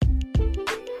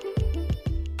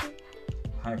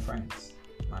Hi friends,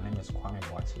 my name is Kwame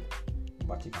Boati,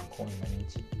 but you can call me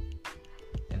Manichi.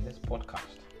 In this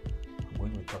podcast, I'm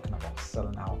going to be talking about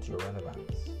selling out your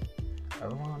relevance.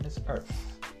 Everyone on this earth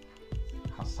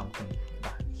has something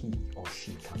that he or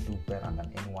she can do better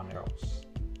than anyone else.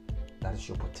 That is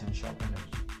your potential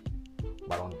energy.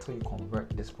 But until you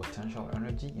convert this potential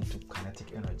energy into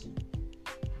kinetic energy,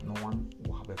 no one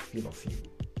will have a feel of you.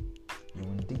 You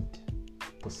indeed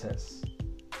possess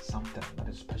something that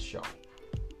is special,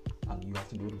 and you have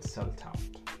to be able to sell it out.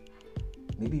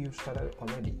 Maybe you've started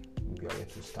already, maybe you're yet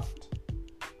to start.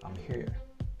 I'm here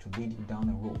to lead you down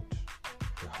a road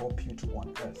to help you to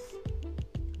unearth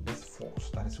this force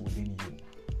that is within you.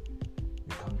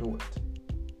 You can do it.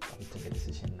 You have to take a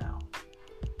decision now.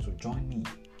 So join me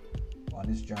on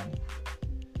this journey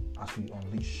as we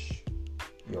unleash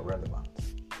your relevance.